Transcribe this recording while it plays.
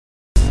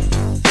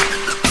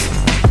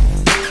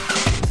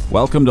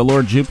Welcome to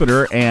Lord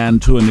Jupiter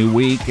and to a new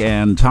week,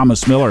 and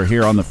Thomas Miller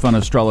here on the Fun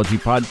Astrology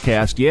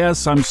Podcast.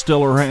 Yes, I'm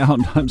still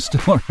around.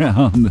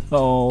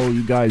 Oh,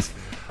 you guys,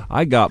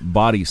 I got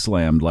body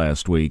slammed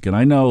last week, and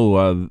I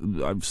know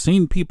I've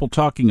seen people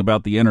talking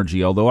about the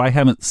energy, although I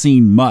haven't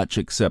seen much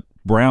except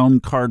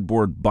brown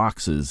cardboard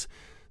boxes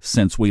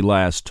since we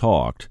last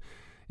talked.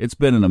 It's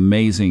been an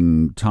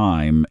amazing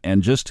time,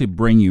 and just to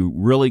bring you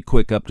really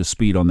quick up to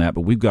speed on that,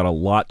 but we've got a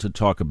lot to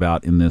talk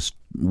about in this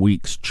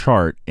week's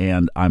chart,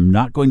 and I'm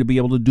not going to be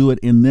able to do it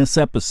in this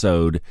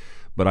episode,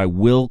 but I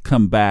will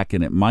come back,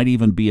 and it might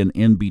even be an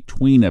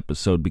in-between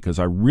episode because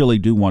I really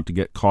do want to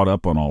get caught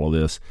up on all of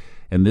this,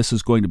 and this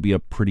is going to be a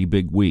pretty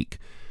big week.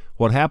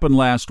 What happened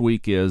last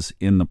week is,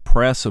 in the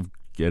press of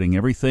getting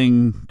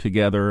everything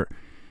together,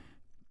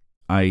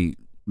 I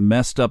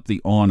messed up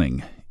the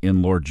awning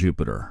in Lord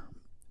Jupiter.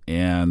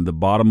 And the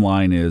bottom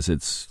line is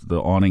the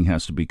awning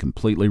has to be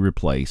completely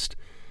replaced.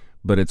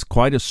 But it's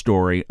quite a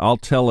story. I'll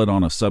tell it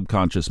on a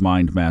Subconscious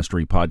Mind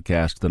Mastery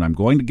podcast that I'm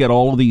going to get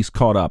all of these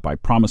caught up. I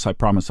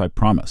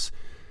promise.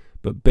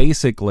 But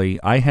basically,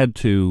 I had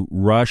to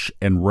rush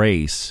and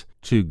race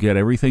to get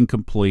everything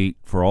complete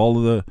for all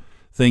of the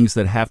things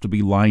that have to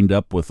be lined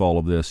up with all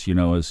of this. You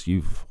know, as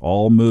you've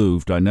all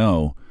moved, I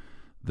know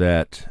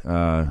that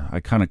I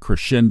kind of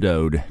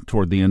crescendoed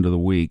toward the end of the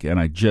week, and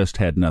I just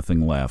had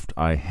nothing left.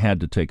 I had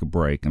to take a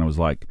break, and I was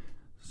like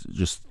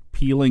just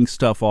peeling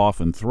stuff off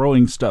and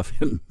throwing stuff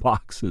in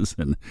boxes,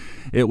 and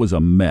it was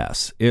a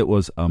mess.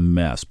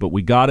 But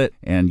we got it,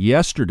 and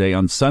yesterday,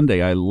 on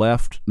Sunday, I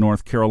left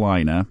North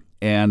Carolina,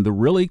 and the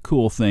really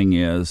cool thing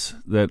is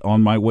that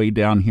on my way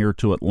down here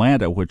to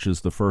Atlanta, which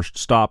is the first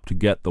stop to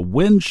get the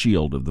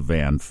windshield of the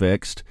van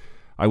fixed,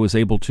 I was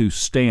able to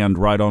stand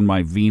right on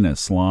my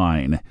Venus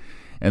line.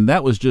 And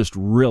that was just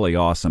really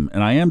awesome.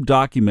 And I am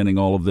documenting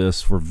all of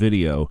this for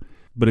video.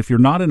 But if you're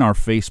not in our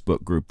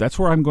Facebook group, that's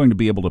where I'm going to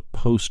be able to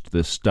post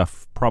this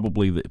stuff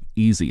probably the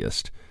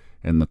easiest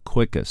and the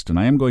quickest. And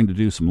I am going to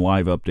do some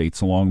live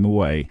updates along the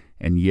way.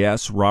 And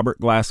yes, Robert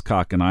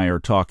Glasscock and I are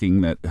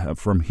talking that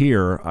from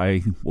here,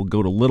 I will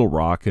go to Little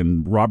Rock,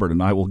 and Robert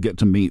and I will get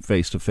to meet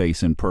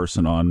face-to-face in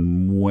person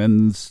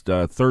on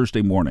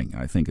Thursday morning,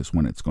 I think is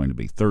when it's going to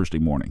be, Thursday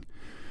morning.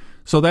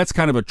 So that's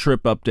kind of a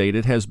trip update.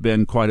 It has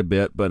been quite a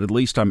bit, but at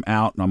least I'm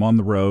out and I'm on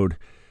the road,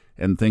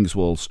 and things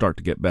will start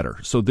to get better.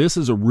 So this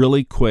is a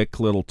really quick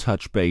little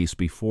touch base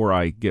before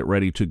I get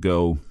ready to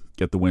go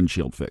get the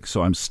windshield fixed.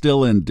 So I'm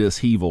still in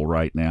dishevel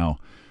right now,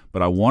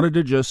 but I wanted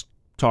to just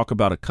talk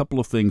about a couple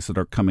of things that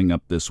are coming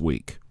up this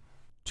week.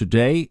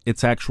 Today,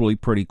 it's actually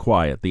pretty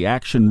quiet. The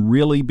action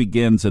really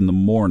begins in the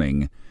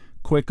morning.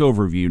 Quick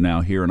overview now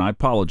here, and I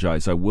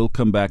apologize. I will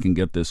come back and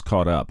get this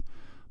caught up.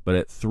 But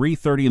at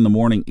 3:30 in the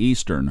morning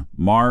Eastern,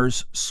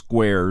 Mars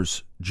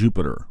squares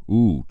Jupiter.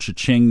 Ooh,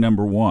 cha-ching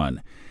number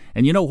one.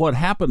 And you know what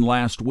happened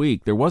last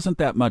week? There wasn't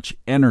that much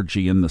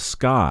energy in the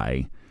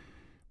sky,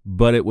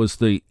 but it was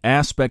the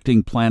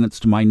aspecting planets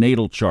to my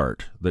natal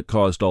chart that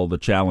caused all the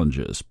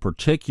challenges,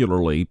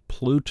 particularly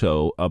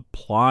Pluto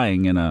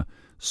applying in a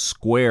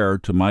square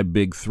to my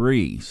big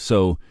three.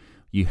 So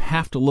you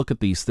have to look at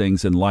these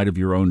things in light of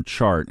your own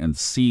chart and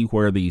see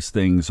where these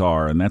things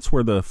are. And that's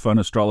where the Fun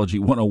Astrology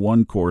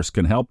 101 course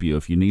can help you.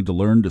 If you need to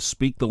learn to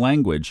speak the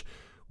language,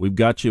 we've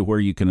got you where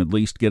you can at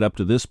least get up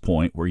to this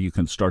point where you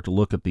can start to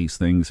look at these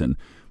things and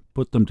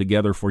put them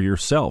together for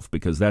yourself,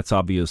 because that's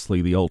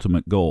obviously the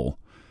ultimate goal.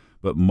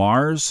 But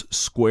Mars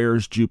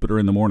squares Jupiter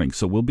in the morning,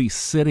 so we'll be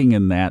sitting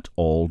in that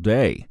all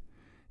day.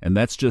 And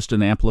that's just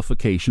an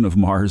amplification of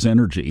Mars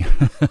energy.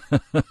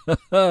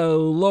 Oh,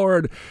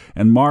 Lord.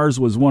 And Mars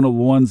was one of the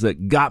ones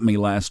that got me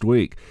last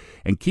week.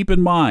 And keep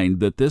in mind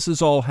that this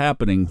is all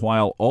happening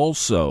while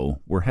also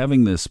we're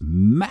having this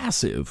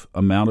massive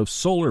amount of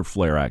solar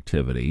flare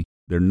activity.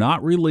 They're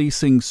not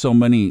releasing so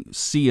many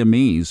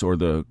CMEs, or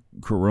the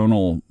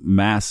coronal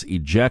mass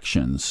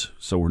ejections,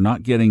 so we're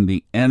not getting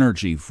the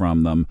energy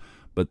from them.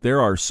 But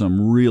there are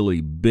some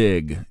really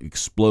big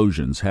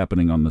explosions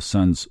happening on the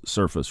sun's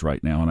surface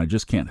right now, and I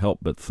just can't help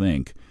but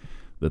think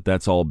that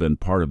that's all been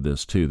part of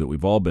this too, that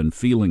we've all been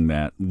feeling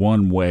that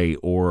one way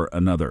or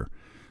another.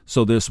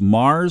 So this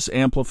Mars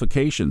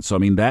amplification, so I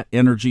mean that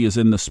energy is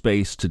in the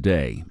space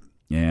today,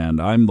 and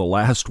I'm the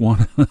last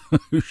one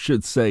who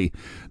should say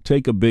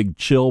take a big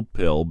chill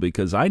pill,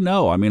 because I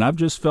know, I mean I've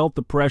just felt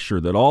the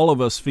pressure that all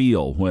of us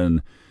feel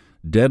when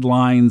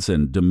deadlines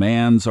and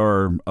demands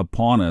are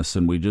upon us,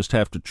 and we just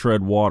have to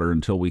tread water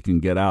until we can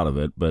get out of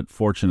it. But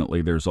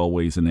fortunately, there's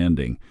always an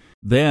ending.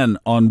 Then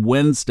on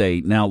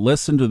Wednesday, now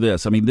listen to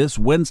this. I mean, this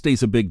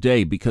Wednesday's a big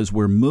day because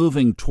we're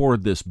moving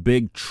toward this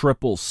big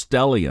triple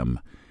stellium,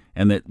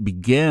 and it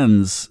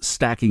begins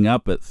stacking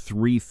up at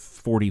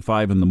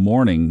 3:45 in the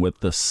morning with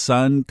the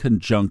Sun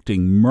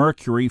conjuncting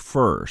Mercury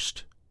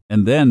first.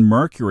 And then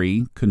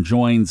Mercury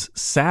conjoins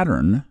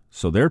Saturn,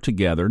 so they're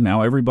together.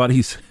 Now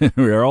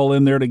we're all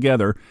in there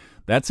together.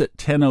 That's at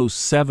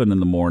 10:07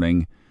 in the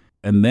morning.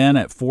 And then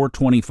at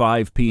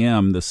 4:25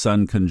 p.m., the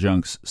Sun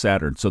conjuncts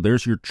Saturn. So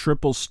there's your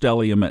triple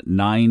stellium at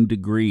 9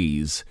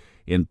 degrees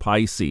in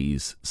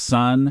Pisces.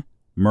 Sun,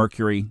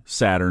 Mercury,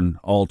 Saturn,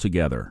 all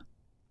together.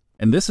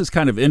 And this is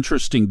kind of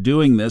interesting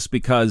doing this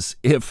because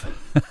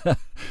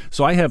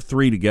so I have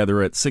 3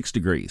 together at 6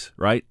 degrees,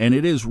 right? And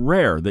it is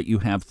rare that you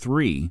have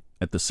 3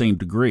 at the same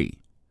degree.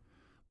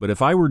 But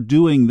if I were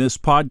doing this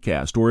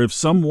podcast, or if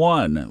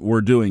someone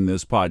were doing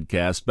this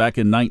podcast back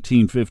in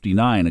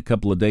 1959, a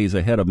couple of days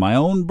ahead of my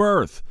own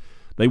birth,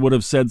 they would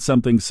have said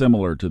something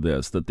similar to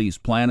this, that these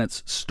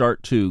planets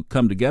start to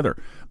come together.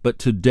 But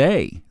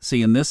today,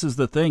 see, and this is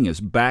the thing,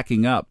 is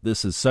backing up.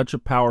 This is such a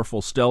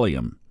powerful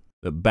stellium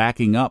that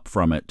backing up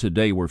from it,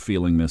 today we're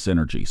feeling this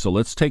energy. So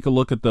let's take a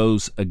look at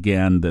those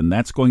again. Then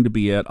that's going to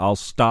be it. I'll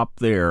stop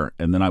there,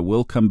 and then I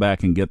will come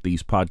back and get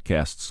these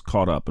podcasts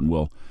caught up, and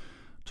we'll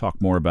talk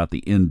more about the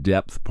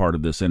in-depth part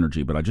of this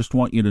energy. But I just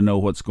want you to know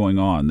what's going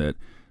on, that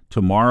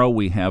tomorrow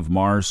we have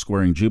Mars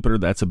squaring Jupiter.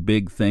 That's a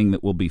big thing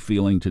that we'll be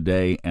feeling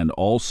today. And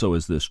also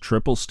is this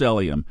triple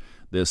stellium,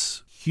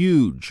 this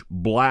huge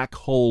black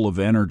hole of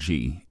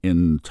energy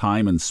in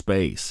time and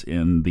space,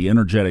 in the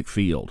energetic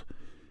field,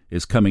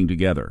 is coming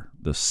together.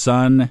 The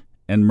Sun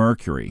and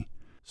Mercury.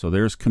 So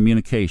there's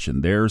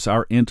communication, there's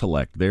our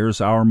intellect,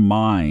 there's our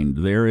mind,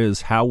 there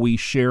is how we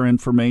share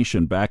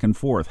information back and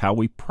forth, how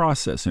we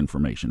process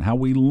information, how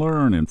we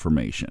learn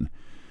information.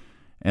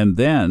 And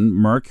then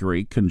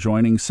Mercury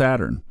conjoining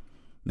Saturn.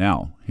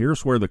 Now,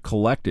 here's where the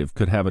collective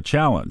could have a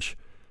challenge,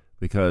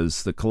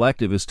 because the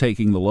collective is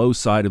taking the low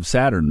side of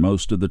Saturn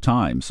most of the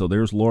time. So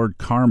there's Lord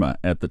Karma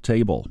at the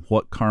table.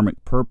 What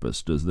karmic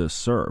purpose does this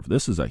serve?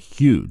 This is a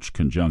huge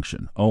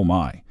conjunction. Oh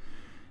my.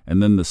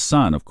 And then the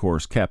Sun, of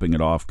course, capping it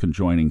off,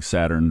 conjoining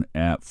Saturn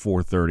at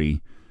 4:30,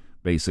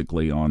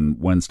 basically on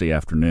Wednesday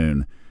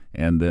afternoon.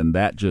 And then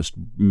that just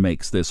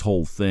makes this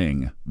whole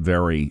thing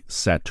very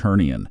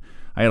Saturnian.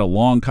 I had a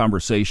long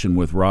conversation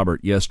with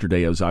Robert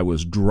yesterday as I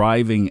was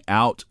driving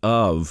out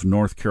of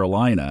North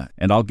Carolina,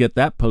 and I'll get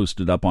that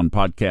posted up on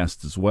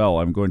podcasts as well.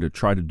 I'm going to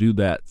try to do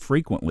that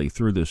frequently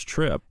through this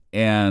trip.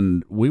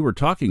 And we were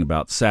talking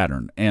about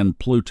Saturn and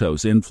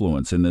Pluto's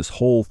influence in this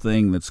whole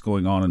thing that's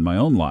going on in my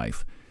own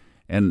life.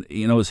 And,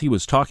 you know, as he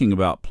was talking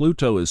about,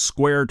 Pluto is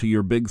square to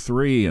your big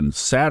 3, and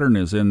Saturn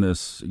is in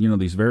this, you know,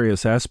 these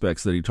various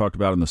aspects that he talked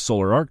about in the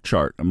solar arc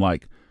chart. I'm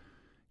like,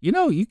 you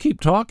know, you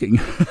keep talking.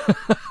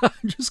 I'm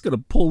just going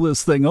to pull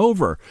this thing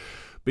over,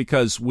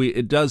 because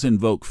it does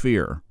invoke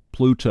fear.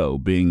 Pluto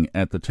being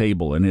at the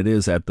table, and it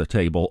is at the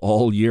table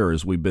all year,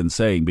 as we've been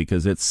saying,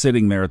 because it's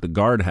sitting there at the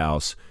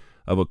guardhouse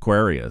of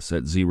Aquarius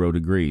at 0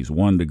 degrees,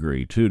 1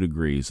 degree, 2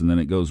 degrees, and then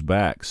it goes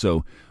back.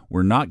 So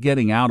we're not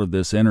getting out of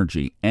this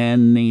energy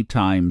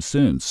anytime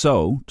soon.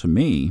 So, to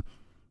me,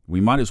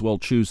 we might as well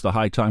choose the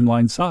high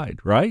timeline side,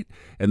 right?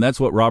 And that's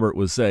what Robert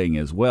was saying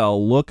is,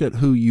 well, look at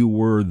who you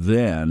were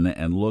then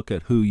and look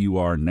at who you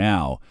are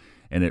now.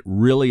 And it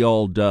really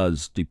all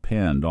does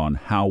depend on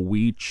how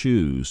we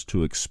choose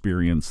to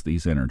experience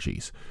these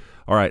energies.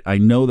 All right, I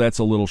know that's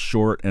a little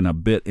short and a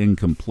bit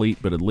incomplete,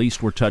 but at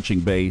least we're touching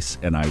base,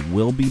 and I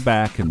will be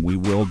back and we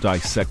will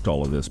dissect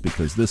all of this,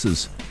 because this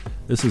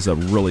is a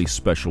really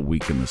special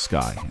week in the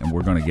sky, and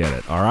we're going to get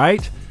it. All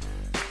right?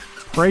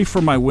 Pray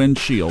for my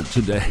windshield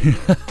today.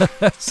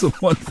 That's the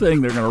one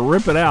thing. They're going to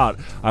rip it out.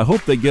 I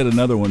hope they get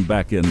another one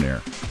back in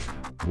there.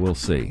 We'll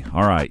see.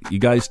 All right, you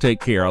guys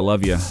take care. I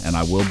love you, and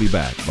I will be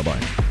back.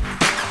 Bye-bye.